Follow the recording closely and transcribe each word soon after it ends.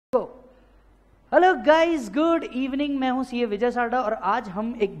Hello guys, good evening. मैं हूं CA विजय सारडा और आज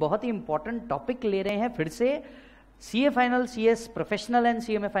हम एक बहुत ही इंपॉर्टेंट टॉपिक ले रहे हैं फिर से CA final, CS professional and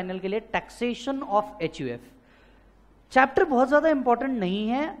CMA final के लिए, टैक्सेशन ऑफ एचयूएफ। चैप्टर बहुत ज़्यादा इंपॉर्टेंट नहीं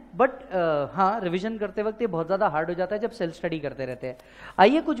है, बट हाँ, रिवीजन करते वक्त ये बहुत ज़्यादा हार्ड हो जाता है जब सेल्फ स्टडी करते रहते हैं।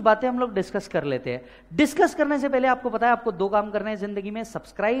 आइए कुछ बातें हम लोग डिस्कस कर लेते हैं। डिस्कस करने से पहले आपको पता है आपको दो काम करने हैं जिंदगी में,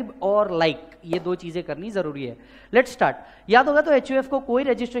 सब्सक्राइब और लाइक, ये दो चीज़ें करनी जरूरी है। Let's start. याद होगा तो एचयूएफ को कोई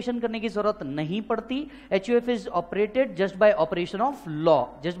रजिस्ट्रेशन करने की जरूरत नहीं पड़ती। HUF is operated just by operation of law,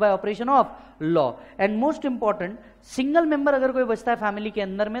 just by operation of law. And most important, single member अगर कोई बचता है फैमिली के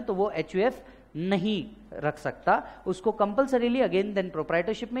अंदर में तो वो एचयूएफ नहीं रख सकता, उसको कंपलसरीली अगेन देन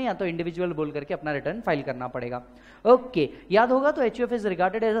प्रोप्राइटरशिप में या तो इंडिविजुअल बोल करके अपना रिटर्न फाइल करना पड़ेगा। ओके, याद होगा तो HUF is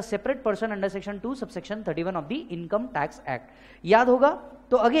regarded as a separate person under section 2 subsection 31 of the income tax act. याद होगा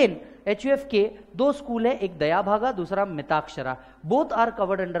तो अगेन एचयूएफ के दो स्कूल है, एक दया भागा, दूसरा Mitakshara. Both are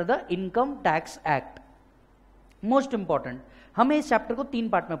covered under the income tax act. Most important, हमें इस चैप्टर को तीन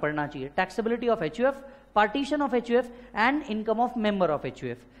पार्ट में पढ़ना चाहिए: taxability of HUF, partition of HUF and income of member of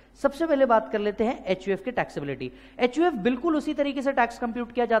HUF. सबसे पहले बात कर लेते हैं एचयूएफ की टैक्सेबिलिटी। एचयूएफ बिल्कुल उसी तरीके से टैक्स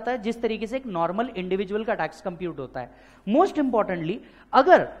कंप्यूट किया जाता है जिस तरीके से एक नॉर्मल इंडिविजुअल का टैक्स कंप्यूट होता है। मोस्ट इंपॉर्टेंटली,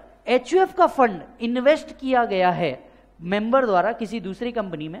 अगर एचयूएफ का फंड इन्वेस्ट किया गया है मेंबर द्वारा किसी दूसरी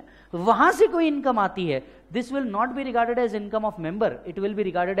कंपनी में, वहां से कोई इनकम आती है, this will not be regarded as income of member, it will be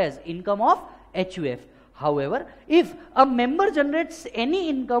regarded as income of HUF. However, if a member generates any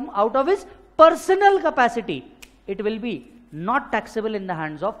income out of his personal capacity, it will be not taxable in the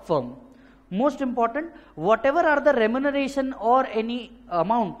hands of firm. Most important, whatever are the remuneration or any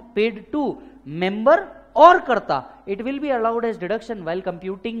amount paid to member or karta, it will be allowed as deduction while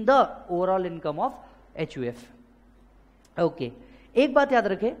computing the overall income of HUF. Okay, एक बात याद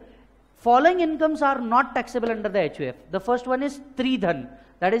रखें, following incomes are not taxable under the HUF. The first one is Stridhan,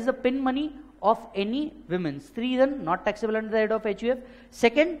 that is the pin money of any women. Stridhan not taxable under the head of HUF.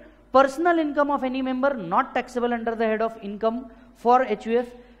 Second, personal income of any member not taxable under the head of income for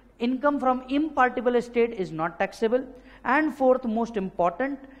HUF. Income from impartible estate is not taxable. And fourth, most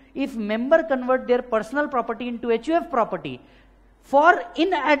important, if member convert their personal property into HUF property for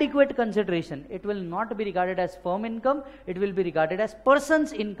inadequate consideration, it will not be regarded as firm income, it will be regarded as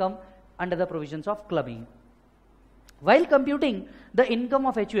person's income under the provisions of clubbing. While computing the income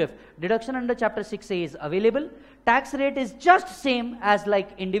of HUF, deduction under chapter 6A is available. Tax rate is just same as like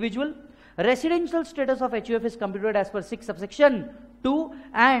individual. Residential status of HUF is computed as per 6 subsection 2,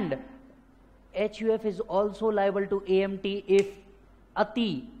 and HUF is also liable to AMT if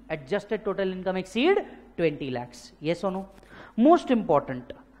ATI, adjusted total income, exceed 20 lakhs. Yes or no? Most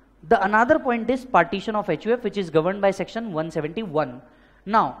important, the another point is partition of HUF, which is governed by section 171.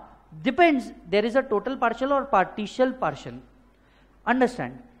 Now, depends, there is a total partial or partial partition.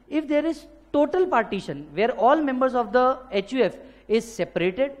 Understand, if there is total partition where all members of the HUF is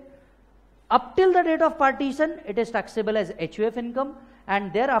separated, up till the date of partition it is taxable as HUF income,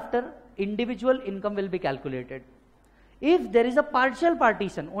 and thereafter individual income will be calculated. If there is a partial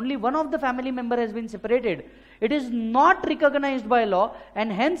partition, only one of the family member has been separated, it is not recognized by law,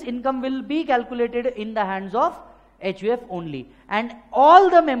 and hence income will be calculated in the hands of HUF only, and all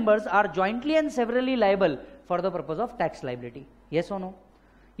the members are jointly and severally liable for the purpose of tax liability. Yes or no?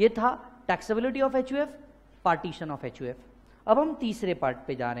 ये था taxability of HUF, partition of HUF. अब हम तीसरे part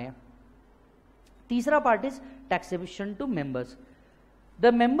पे जा रहे हैं। तीसरा part is taxation to members.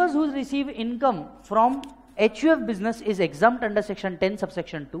 The members who receive income from HUF business is exempt under section 10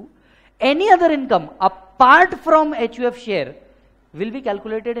 subsection 2. Any other income apart from HUF share will be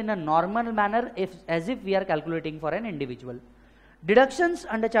calculated in a normal manner as if we are calculating for an individual. Deductions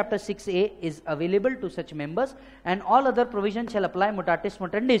under chapter 6A is available to such members, and all other provisions shall apply mutatis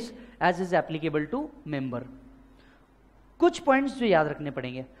mutandis as is applicable to member. कुछ points जो याद रखने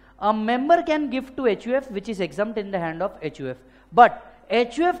पड़ेंगे. A member can give to HUF which is exempt in the hand of HUF, but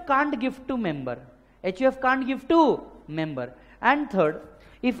HUF can't give to member. HUF can't give to member. And third,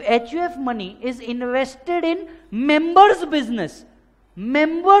 if HUF money is invested in member's business,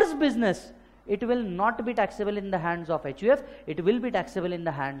 it will not be taxable in the hands of HUF, it will be taxable in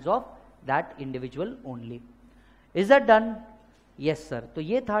the hands of that individual only. Is that done? Yes sir. तो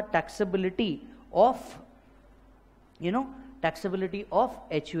ये था taxability of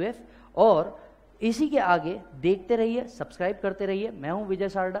HUF, और इसी के आगे देखते रहिए, subscribe करते रहिए। मैं हूं विजय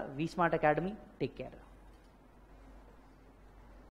Sarda, we smart academy. Take care.